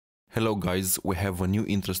Hello guys, we have a new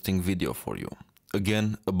interesting video for you.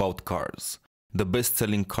 Again about cars. The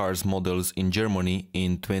best-selling cars models in Germany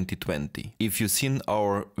in 2020. If you've seen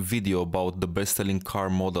our video about the best-selling car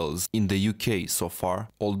models in the UK so far,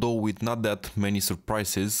 although with not that many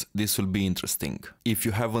surprises, this will be interesting. If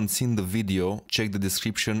you haven't seen the video, check the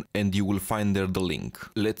description and you will find there the link.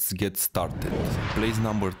 Let's get started. Place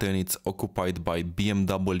number 10 is occupied by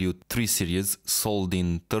BMW 3 Series, sold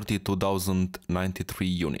in 32,093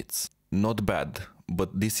 units. Not bad,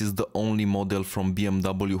 but this is the only model from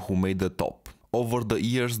BMW who made the top. Over the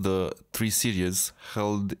years, the 3 Series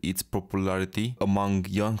held its popularity among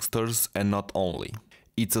youngsters and not only.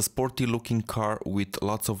 It's a sporty looking car with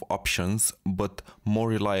lots of options, but more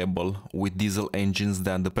reliable with diesel engines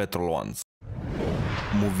than the petrol ones.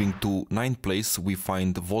 Moving to 9th place, we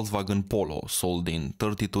find Volkswagen Polo, sold in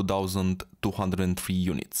 32,203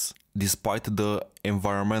 units. Despite the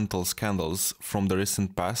environmental scandals from the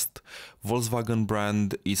recent past, Volkswagen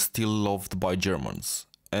brand is still loved by Germans.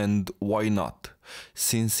 And why not?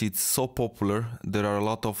 Since it's so popular, there are a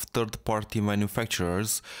lot of third-party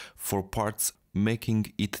manufacturers for parts,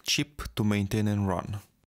 making it cheap to maintain and run.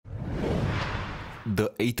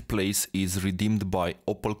 The 8th place is redeemed by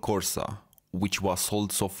Opel Corsa, which was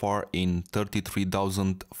sold so far in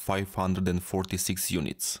 33,546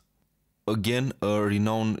 units. Again, a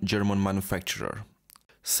renowned German manufacturer.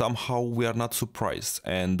 Somehow we are not surprised,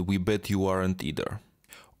 and we bet you aren't either.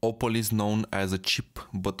 Opel is known as a cheap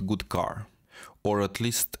but good car, or at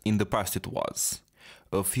least in the past it was.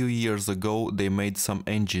 A few years ago they made some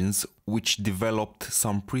engines which developed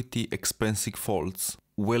some pretty expensive faults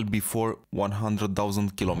well before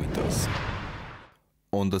 100,000 kilometers.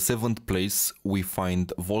 On the 7th place we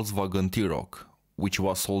find Volkswagen T-Roc, which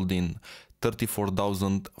was sold in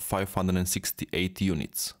 34,568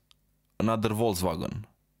 units. Another Volkswagen.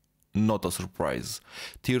 Not a surprise.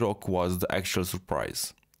 T-Roc was the actual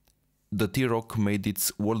surprise. The T-Roc made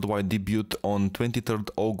its worldwide debut on 23rd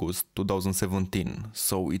August 2017,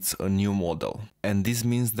 so it's a new model. And this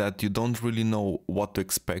means that you don't really know what to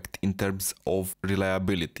expect in terms of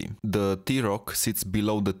reliability. The T-Roc sits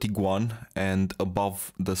below the Tiguan and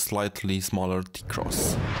above the slightly smaller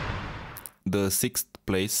T-Cross. The 6th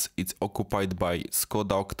place is occupied by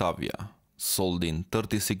Skoda Octavia, sold in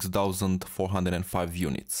 36,405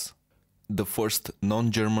 units. The first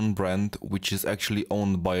non-German brand which is actually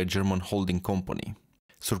owned by a German holding company.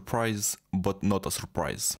 Surprise, but not a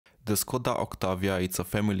surprise. The Skoda Octavia is a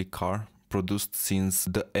family car produced since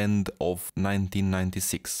the end of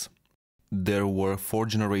 1996. There were 4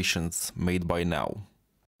 generations made by now.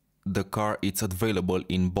 The car is available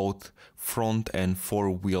in both front and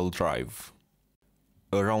four-wheel drive.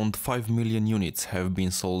 Around 5 million units have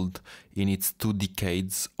been sold in its 2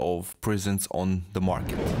 decades of presence on the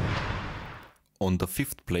market. On the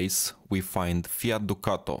 5th place, we find Fiat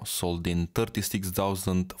Ducato, sold in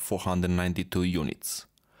 36,492 units.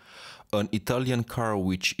 An Italian car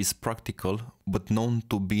which is practical, but known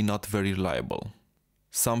to be not very reliable.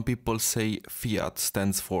 Some people say Fiat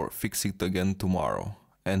stands for fix it again tomorrow,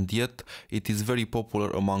 and yet it is very popular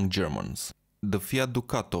among Germans. The Fiat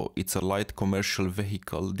Ducato is a light commercial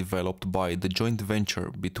vehicle developed by the joint venture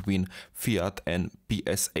between Fiat and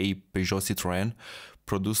PSA Peugeot Citroën,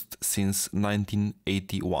 produced since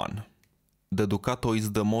 1981. The Ducato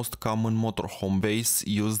is the most common motorhome base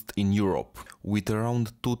used in Europe, with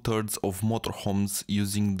around 2/3 of motorhomes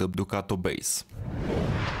using the Ducato base.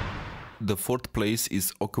 The 4th place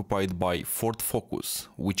is occupied by Ford Focus,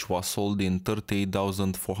 which was sold in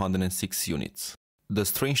 38,406 units. The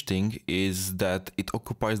strange thing is that it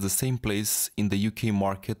occupies the same place in the UK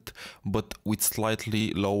market, but with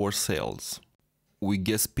slightly lower sales. We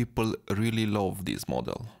guess people really love this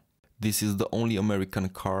model. This is the only American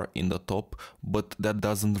car in the top, but that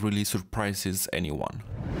doesn't really surprise anyone.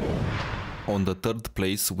 On the 3rd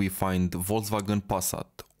place we find Volkswagen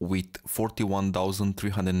Passat with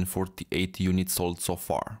 41,348 units sold so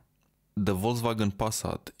far. The Volkswagen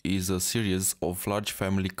Passat is a series of large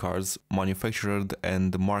family cars manufactured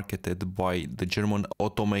and marketed by the German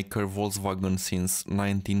automaker Volkswagen since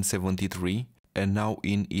 1973 and now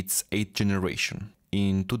in its 8th generation.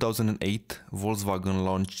 In 2008, Volkswagen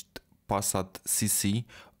launched Passat CC,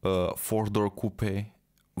 a 4-door coupe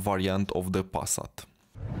variant of the Passat.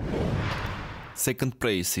 2nd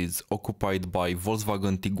place is occupied by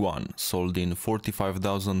Volkswagen Tiguan, sold in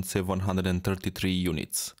 45,733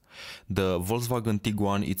 units. The Volkswagen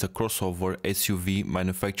Tiguan is a crossover SUV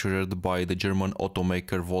manufactured by the German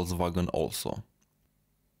automaker Volkswagen also.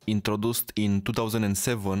 introduced in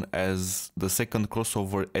 2007 as the second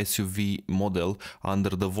crossover SUV model under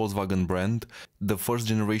the Volkswagen brand, the first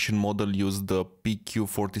generation model used the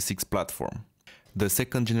PQ46 platform. The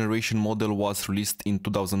second generation model was released in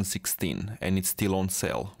 2016 and it's still on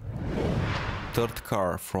sale. Third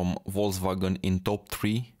car from Volkswagen in top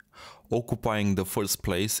 3, occupying the first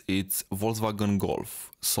place, it's Volkswagen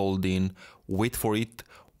Golf, sold in, wait for it,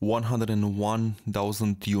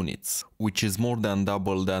 101,000 units, which is more than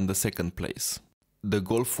double than the second place. The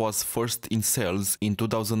Golf was first in sales in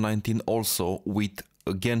 2019 also with,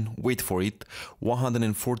 again, wait for it,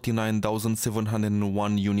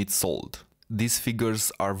 149,701 units sold. These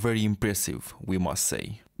figures are very impressive, we must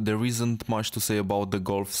say. There isn't much to say about the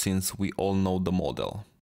Golf since we all know the model.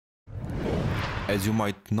 As you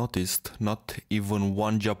might noticed, not even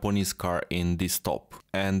one Japanese car in this top,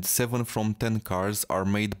 and 7 from 10 cars are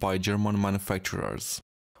made by German manufacturers.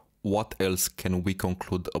 What else can we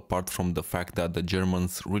conclude apart from the fact that the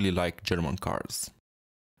Germans really like German cars?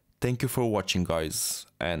 Thank you for watching, guys,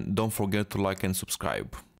 and don't forget to like and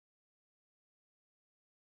subscribe.